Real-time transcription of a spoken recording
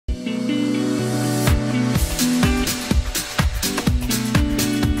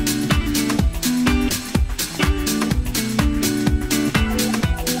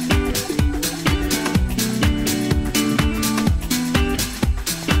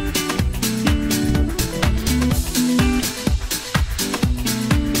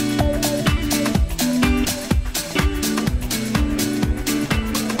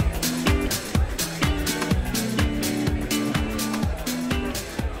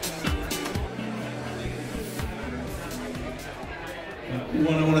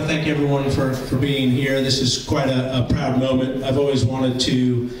I want to thank everyone for being here. This is quite a proud moment. I've always wanted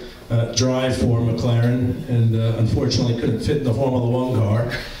to drive for McLaren, and unfortunately couldn't fit in the Formula One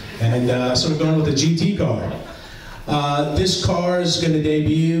car. And so we've gone with a GT car. This car is going to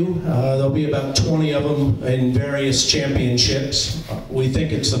debut. There'll be about 20 of them in various championships. We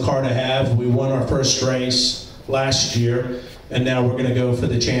think it's the car to have. We won our first race last year, and now we're going to go for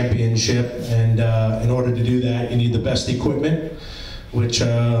the championship. And in order to do that, you need the best equipment, which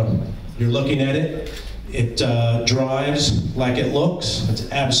you're looking at it. It drives like it looks. It's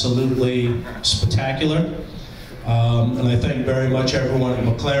absolutely spectacular. And I thank very much everyone at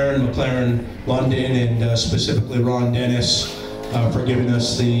McLaren London, and specifically Ron Dennis for giving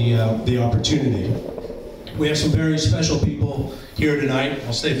us the opportunity. We have some very special people here tonight.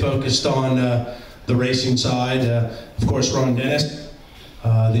 I'll stay focused on the racing side. Of course, Ron Dennis,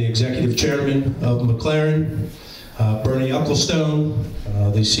 the executive chairman of McLaren, Bernie Ecclestone,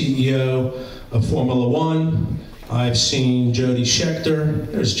 the CEO of Formula One. I've seen Jody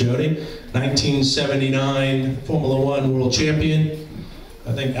Scheckter. There's Jody, 1979 Formula One world champion.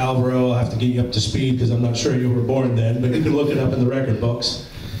 I think Alvaro, I'll have to get you up to speed because I'm not sure you were born then, but you can look it up in the record books.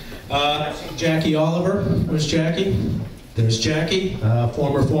 Jackie Oliver. There's Jackie. There's Jackie,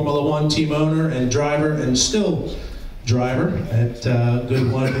 former Formula One team owner and driver, and still driver at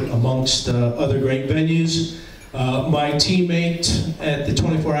Goodwood, amongst other great venues. My teammate at the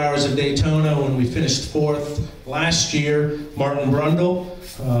 24 Hours of Daytona when we finished 4th last year, Martin Brundle,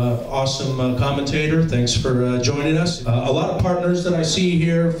 awesome commentator. Thanks for joining us. A lot of partners that I see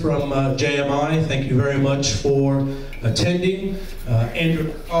here from JMI, thank you very much for attending.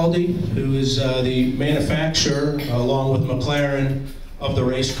 Andrew Caldi, who is the manufacturer, along with McLaren, of the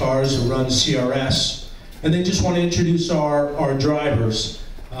race cars, who runs CRS. And then just want to introduce our drivers.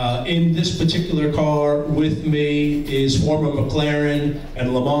 In this particular car with me is former McLaren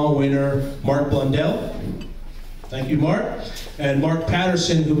and Le Mans winner Mark Blundell. Thank you, Mark. And Mark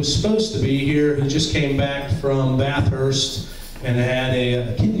Patterson, who was supposed to be here, who just came back from Bathurst and had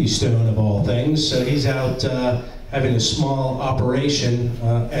a kidney stone of all things. So he's out having a small operation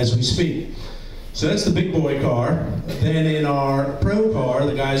as we speak. So that's the big boy car. Then in our pro car,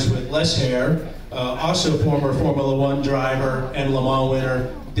 the guys with less hair, also former Formula One driver and Le Mans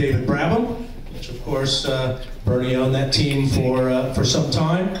winner David Brabham, which of course Bernie owned that team for some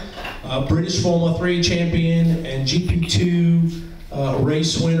time. British Formula 3 champion and GP2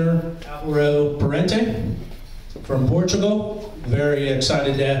 race winner Alvaro Parente from Portugal. Very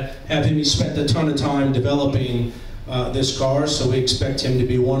excited to have him. He spent a ton of time developing this car, so we expect him to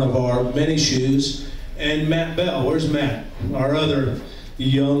be one of our many shoes. And Matt Bell, where's Matt? Our other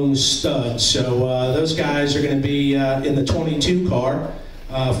young stud. So those guys are going to be in the 22 car,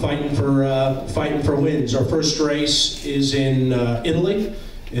 fighting for wins. Our first race is in Italy,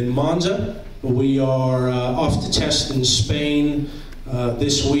 in Monza. We are off to test in Spain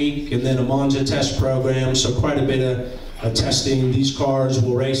this week, and then a Monza test program. So quite a bit of testing. These cars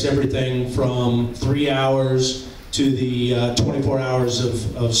will race everything from 3 hours to the 24 hours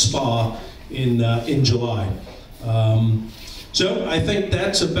of Spa in July. So I think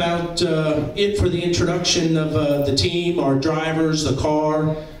that's about it for the introduction of the team, our drivers, the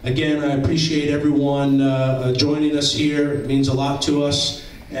car. Again, I appreciate everyone joining us here. It means a lot to us,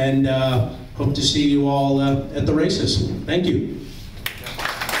 and hope to see you all at the races. Thank you.